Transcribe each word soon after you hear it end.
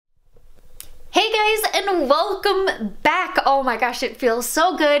and welcome back. Oh my gosh, it feels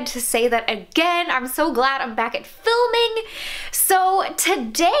so good to say that again. I'm so glad I'm back at filming. So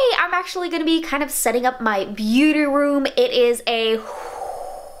today I'm actually going to be kind of setting up my beauty room. It is a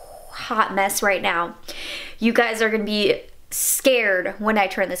hot mess right now. You guys are going to be scared when I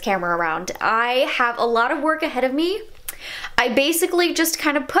turn this camera around. I have a lot of work ahead of me. I basically just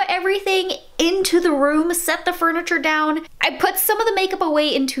kind of put everything into the room, set the furniture down. I put some of the makeup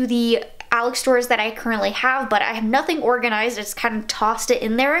away into the Alex drawers that I currently have, but I have nothing organized. I just kind of tossed it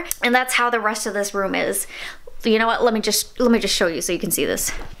in there, and that's how the rest of this room is. You know what? Let me just show you so you can see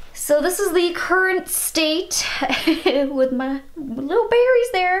this. So this is the current state with my little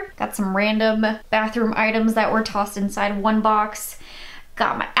berries there. Got some random bathroom items that were tossed inside one box.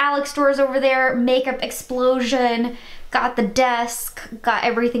 Got my Alex drawers over there, makeup explosion. Got the desk, got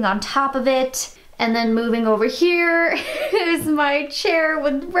everything on top of it. And then moving over here is my chair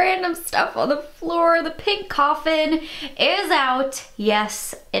with random stuff on the floor. The pink coffin is out.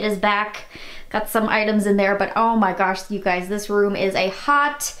 Yes, it is back. Got some items in there, but oh my gosh, you guys, this room is a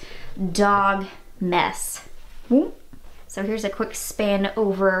hot dog mess. So here's a quick span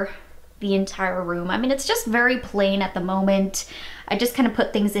over the entire room. I mean, it's just very plain at the moment. I just kind of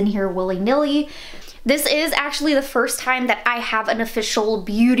put things in here willy-nilly. This is actually the first time that I have an official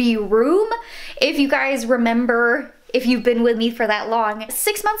beauty room. If you guys remember, if you've been with me for that long,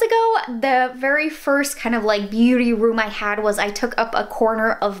 6 months ago, the very first kind of like beauty room I had was I took up a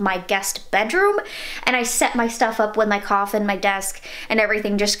corner of my guest bedroom and I set my stuff up with my coffin, my desk, and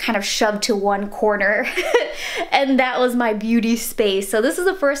everything just kind of shoved to one corner. And that was my beauty space. So this is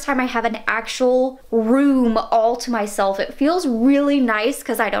the first time I have an actual room all to myself. It feels really nice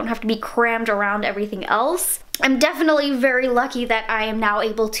because I don't have to be crammed around everything else. I'm definitely very lucky that I am now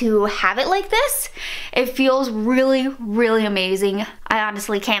able to have it like this. It feels really, really amazing. I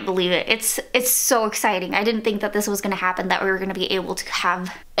honestly can't believe it. It's so exciting. I didn't think that this was gonna happen, that we were gonna be able to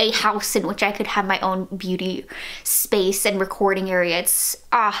have a house in which I could have my own beauty space and recording area.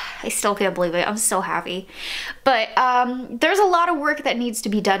 I still can't believe it. I'm so happy. But there's a lot of work that needs to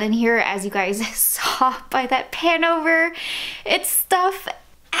be done in here, as you guys saw by that pan over. It's stuff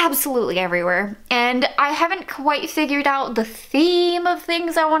absolutely everywhere, and I haven't quite figured out the theme of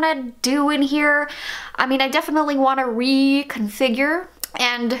things I want to do in here. I mean, I definitely want to reconfigure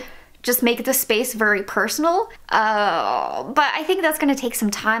and just make the space very personal, but I think that's going to take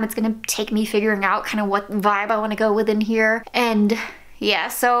some time. It's going to take me figuring out kind of what vibe I want to go with in here, and yeah,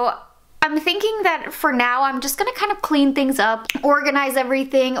 so I'm thinking that for now, I'm just gonna kind of clean things up, organize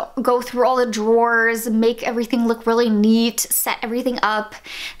everything, go through all the drawers, make everything look really neat, set everything up.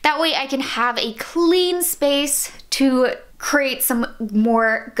 That way I can have a clean space to create some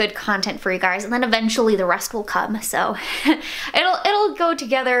more good content for you guys, and then eventually the rest will come. So it'll go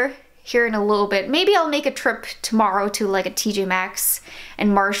together here in a little bit. Maybe I'll make a trip tomorrow to like a TJ Maxx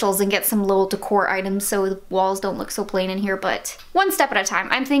and Marshall's and get some little decor items so the walls don't look so plain in here, but one step at a time.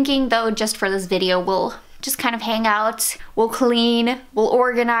 I'm thinking though, just for this video, we'll just kind of hang out, we'll clean, we'll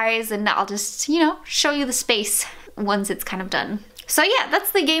organize, and I'll just, you know, show you the space once it's kind of done. So yeah, that's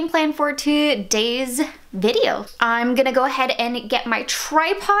the game plan for today's video. I'm gonna go ahead and get my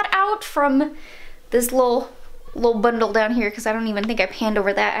tripod out from this little bundle down here because I don't even think I panned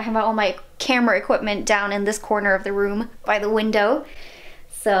over that. I have all my camera equipment down in this corner of the room by the window.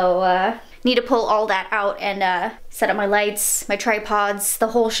 So need to pull all that out and set up my lights, my tripods, the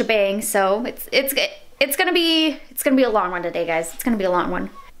whole shebang. So it's gonna be a long one today, guys. It's gonna be a long one.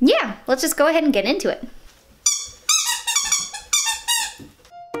 Yeah, let's just go ahead and get into it.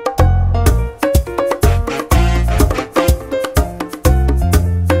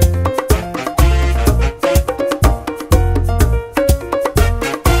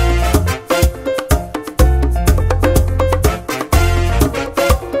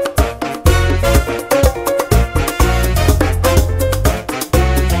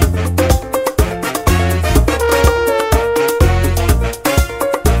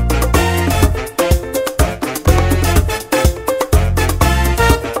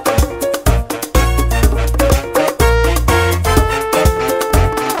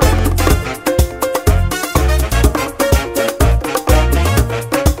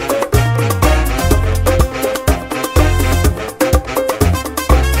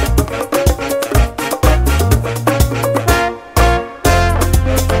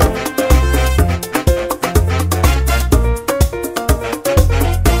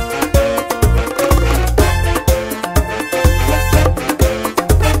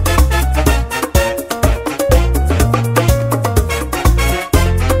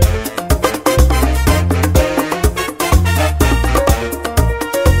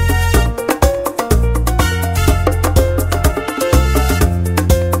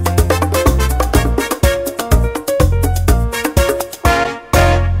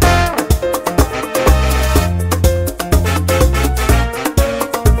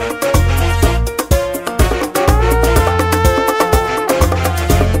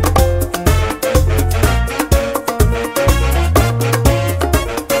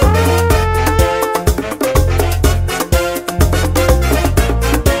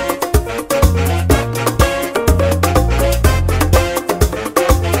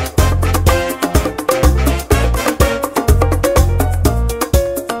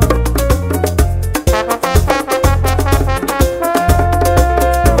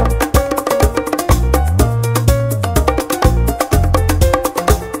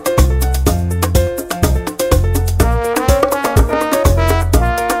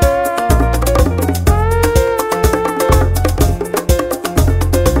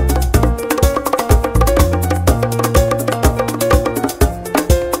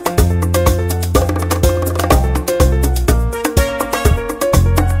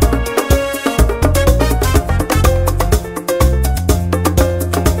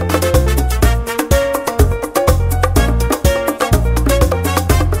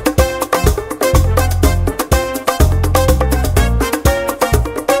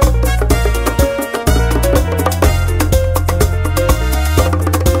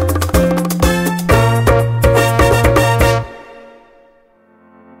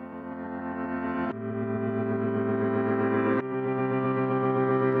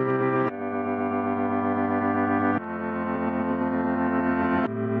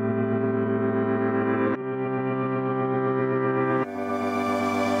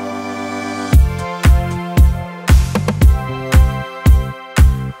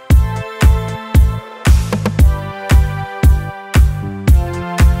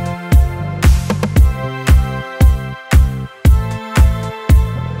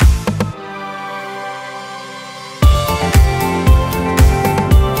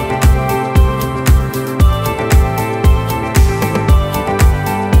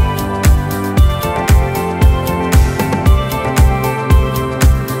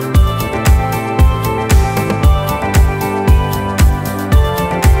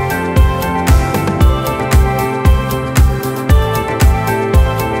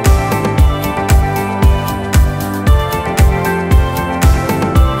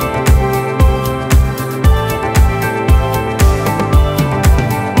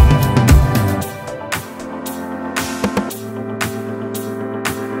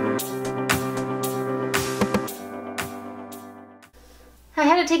 I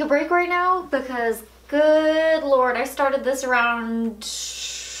had to take a break right now because, good Lord, I started this around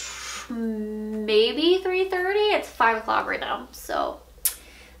maybe 3:30. It's 5 o'clock right now, so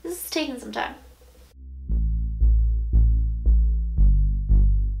this is taking some time.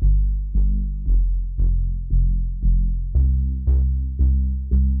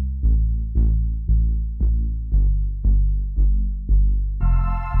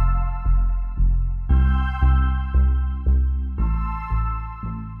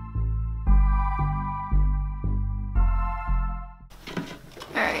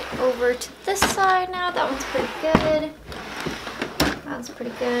 Alright, over to this side now. That one's pretty good. That one's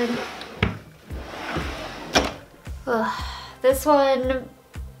pretty good. Ugh. This one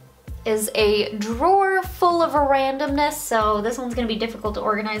is a drawer full of randomness, so this one's gonna be difficult to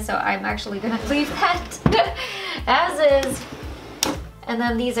organize, so I'm actually gonna leave that as is. And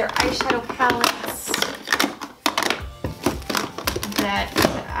then these are eyeshadow palettes that,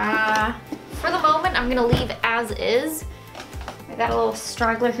 for the moment, I'm gonna leave as is. I got a little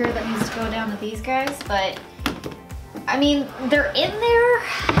straggler here that needs to go down to these guys, but I mean, they're in there.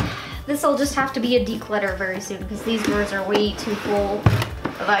 This will just have to be a declutter very soon because these drawers are way too full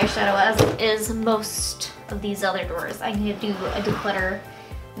of eyeshadow, as is most of these other drawers. I need to do a declutter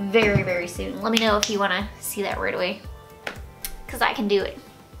very, very soon. Let me know if you want to see that right away, because I can do it.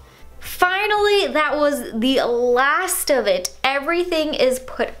 Finally, that was the last of it. Everything is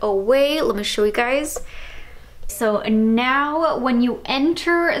put away. Let me show you guys. So now when you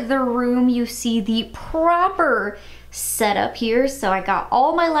enter the room, you see the proper setup here. So I got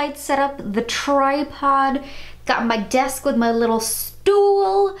all my lights set up, the tripod, got my desk with my little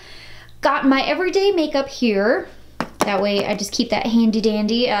stool, got my everyday makeup here. That way I just keep that handy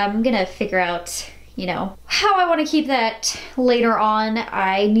dandy. I'm gonna figure out, you know, how I want to keep that later on.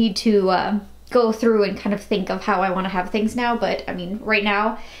 I need to go through and kind of think of how I want to have things now, but I mean, right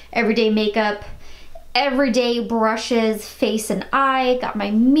now, everyday makeup, everyday brushes, face and eye, got my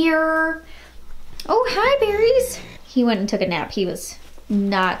mirror. Oh, hi, Berries. He went and took a nap. He was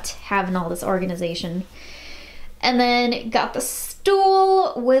not having all this organization. And then got the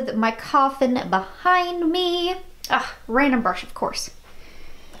stool with my coffin behind me. Ah, random brush, of course.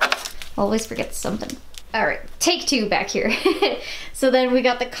 Always forget something. All right, take two back here. So then we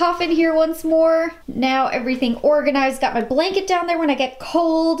got the coffin here once more. Now everything organized. Got my blanket down there when I get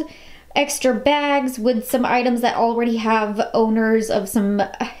cold. Extra bags with some items that already have owners of some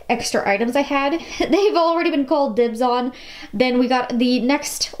extra items I had. They've already been called dibs on. Then we got the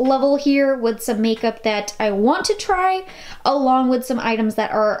next level here with some makeup that I want to try, along with some items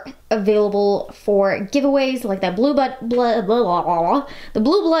that are available for giveaways, like that the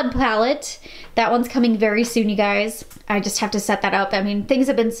Blue Blood palette. That one's coming very soon, you guys. I just have to set that up. I mean, things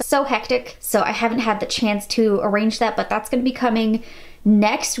have been so hectic, so I haven't had the chance to arrange that, but that's gonna be coming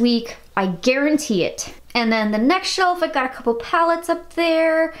next week, I guarantee it. And then the next shelf, I got a couple palettes up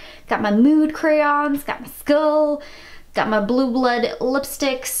there, got my mood crayons, got my skull, got my Blue Blood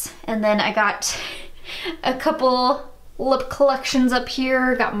lipsticks, and then I got a couple lip collections up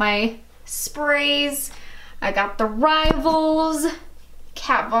here, got my sprays, I got the Rivals,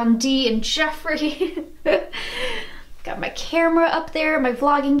 Kat Von D and Jeffree, got my camera up there, my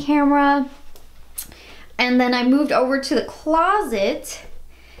vlogging camera. And then I moved over to the closet,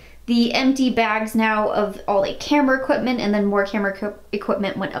 the empty bags now of all the camera equipment, and then more camera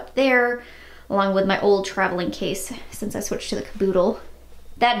equipment went up there, along with my old traveling case since I switched to the caboodle.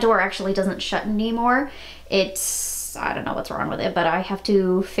 That door actually doesn't shut anymore. It's, I don't know what's wrong with it, but I have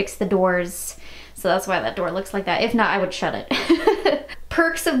to fix the doors, so that's why that door looks like that. If not, I would shut it.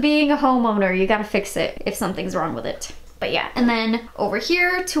 Perks of being a homeowner, you gotta fix it if something's wrong with it. But yeah, and then over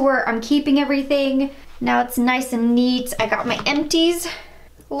here to where I'm keeping everything. Now it's nice and neat. I got my empties,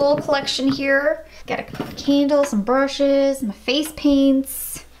 a little collection here. Got a candle, some brushes, my face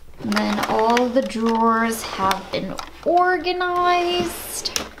paints. And then all the drawers have been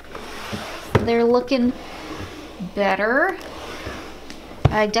organized. They're looking better.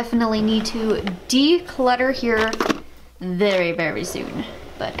 I definitely need to declutter here very, very soon.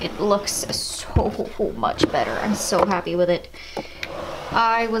 But it looks so much better. I'm so happy with it.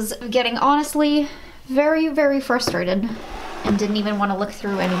 I was getting, honestly, very, very frustrated and didn't even want to look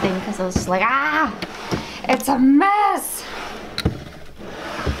through anything because I was just like, ah, it's a mess.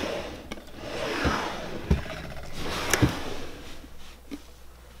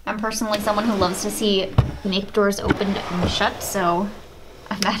 I'm personally someone who loves to see makeup doors opened and shut, so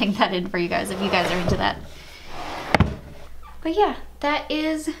I'm adding that in for you guys if you guys are into that. But yeah, that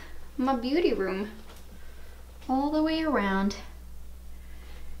is my beauty room all the way around,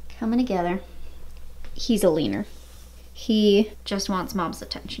 coming together. He's a leaner. He just wants mom's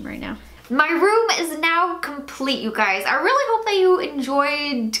attention right now. My room is now complete, you guys. I really hope that you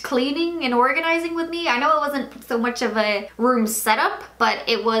enjoyed cleaning and organizing with me. I know it wasn't so much of a room setup, but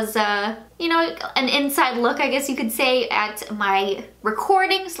it was, you know, an inside look, I guess you could say, at my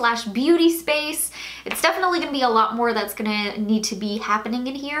recording slash beauty space. It's definitely gonna be a lot more that's gonna need to be happening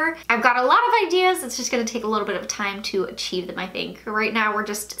in here. I've got a lot of ideas. It's just gonna take a little bit of time to achieve them, I think. Right now, we're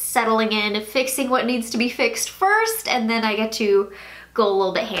just settling in, fixing what needs to be fixed first, and then I get to go a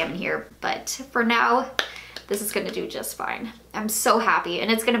little bit ham in here. But for now, this is gonna do just fine. I'm so happy, and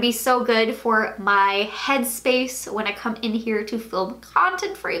it's gonna be so good for my headspace when I come in here to film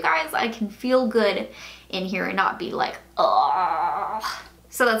content for you guys. I can feel good in here and not be like, ugh.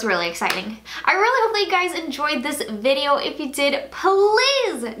 So that's really exciting. I really hope that you guys enjoyed this video. If you did,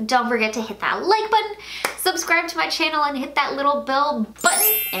 please don't forget to hit that like button, subscribe to my channel, and hit that little bell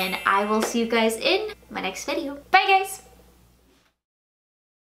button. And I will see you guys in my next video. Bye, guys.